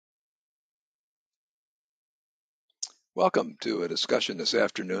Welcome to a discussion this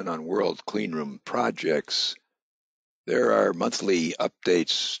afternoon on World Cleanroom Projects. There are monthly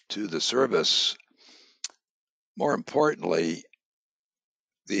updates to the service. More importantly,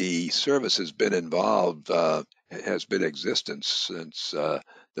 the service has been in existence since the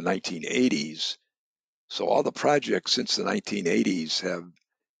 1980s. So all the projects since the 1980s have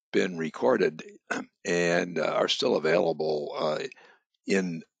been recorded and are still available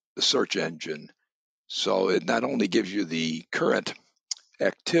in the search engine. So it not only gives you the current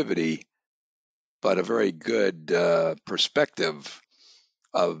activity, but a very good perspective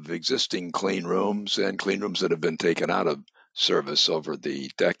of existing clean rooms and clean rooms that have been taken out of service over the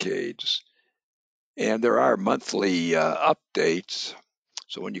decades. And there are monthly updates.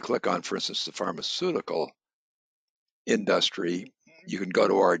 So when you click on, for instance, the pharmaceutical industry, you can go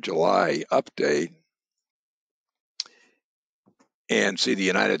to our July update and see the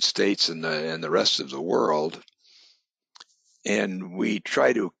United States and the rest of the world. And we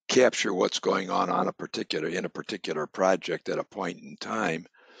try to capture what's going on in a particular project at a point in time,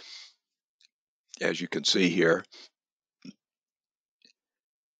 as you can see here.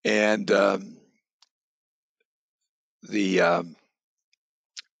 And the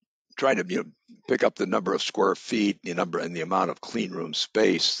trying to pick up the number of square feet, the number and the amount of clean room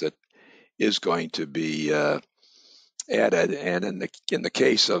space that is going to be added, and in the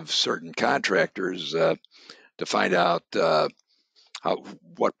case of certain contractors, to find out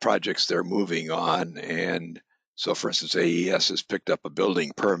what projects they're moving on. And so, for instance, AES has picked up a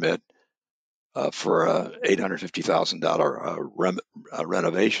building permit for a $850,000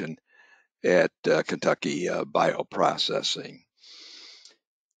 renovation at Kentucky Bioprocessing.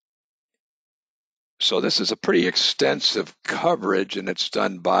 So this is a pretty extensive coverage, and it's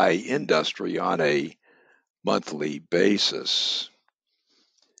done by industry on a monthly basis.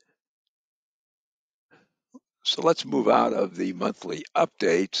 So let's move out of the monthly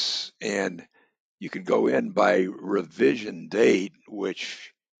updates, and you can go in by revision date,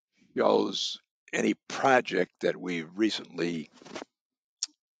 which shows any project that we've recently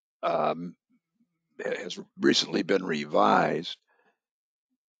has recently been revised.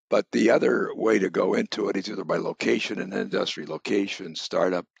 But the other way to go into it is either by location and industry location,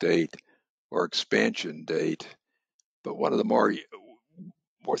 startup date, or expansion date. But one of the more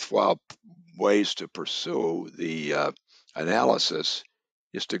worthwhile ways to pursue the analysis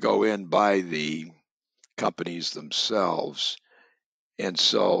is to go in by the companies themselves. And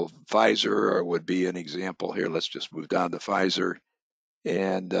so Pfizer would be an example here. Let's just move down to Pfizer.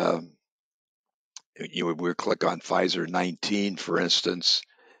 And we'll click on Pfizer 19, for instance.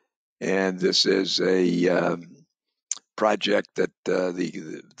 And this is a project that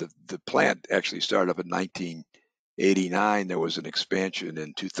the plant actually started up in 1989. There was an expansion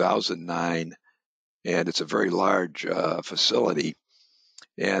in 2009, and it's a very large facility.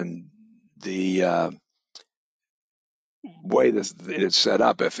 And the way this it's set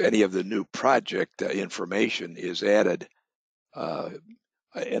up, if any of the new project information is added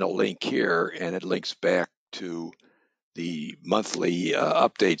in a link here, and it links back to the monthly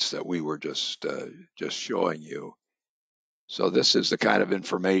updates that we were just showing you. So this is the kind of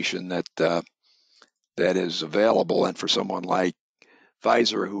information that is available, and for someone like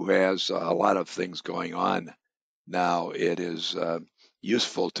Pfizer, who has a lot of things going on now, it is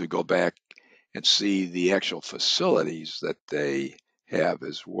useful to go back and see the actual facilities that they have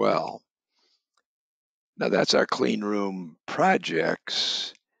as well. Now that's our clean room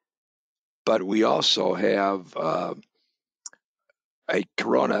projects, but we also have a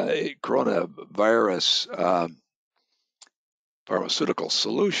coronavirus pharmaceutical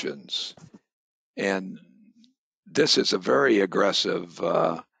solutions, and this is a very aggressive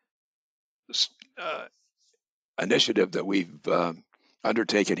initiative that we've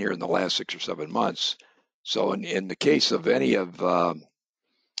undertaken here in the last 6 or 7 months. So in the case of any of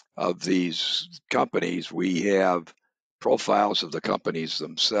these companies, we have profiles of the companies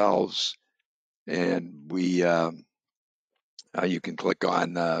themselves, and we you can click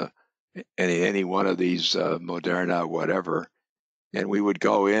on any one of these, Moderna, whatever, and we would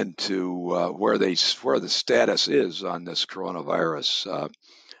go into where the status is on this coronavirus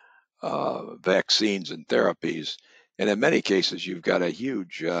vaccines and therapies. And in many cases, you've got a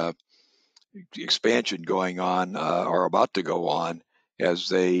huge expansion going on or about to go on as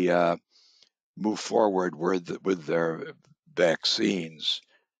they move forward with their vaccines.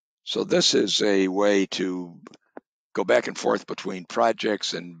 So this is a way to go back and forth between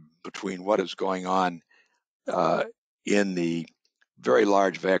projects and between what is going on in the very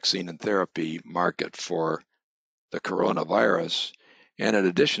large vaccine and therapy market for the coronavirus. And in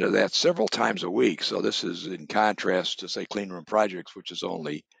addition to that, several times a week. So this is in contrast to, say, Cleanroom Projects, which is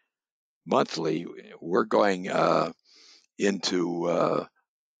only monthly. We're going into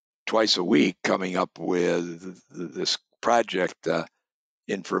twice a week, coming up with this project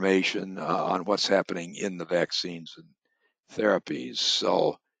information on what's happening in the vaccines and therapies.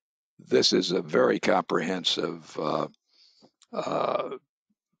 So this is a very comprehensive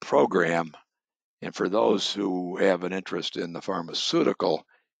program. And for those who have an interest in the pharmaceutical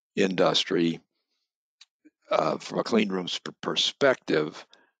industry, from a clean rooms perspective,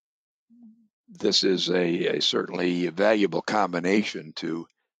 this is a certainly valuable combination to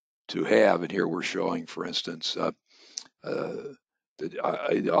have. And here we're showing, for instance, the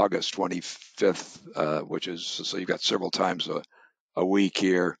August 25th, which is, so you've got several times a week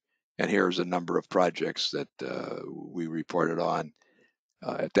here. And here's a number of projects that we reported on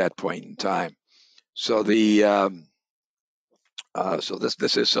at that point in time. So so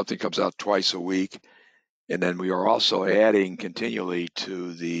this is something that comes out twice a week. And then we are also adding continually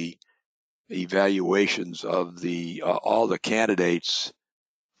to the evaluations of the all the candidates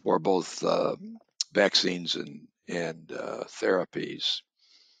for both vaccines and therapies.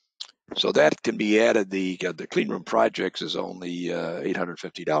 So that can be added. The Cleanroom Projects is only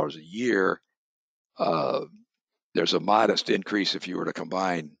 $850 a year. There's a modest increase if you were to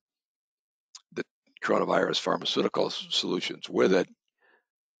combine the coronavirus pharmaceutical solutions with it.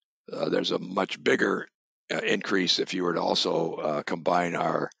 There's a much bigger increase if you were to also combine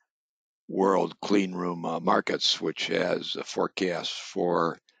our world clean room markets, which has a forecast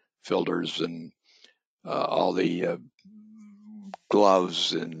for filters and all the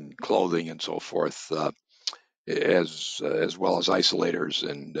gloves and clothing and so forth, as well as isolators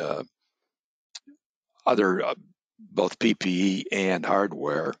and other both PPE and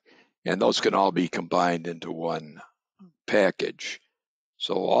hardware, and those can all be combined into one package.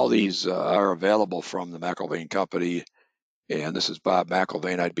 So all these are available from the McIlvaine Company, and this is Bob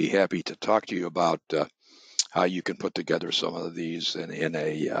McIlvaine. I'd be happy to talk to you about how you can put together some of these in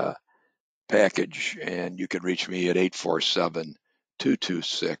a package, and you can reach me at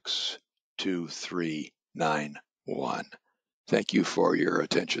 847-226-2391. Thank you for your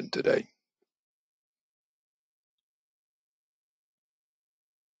attention today.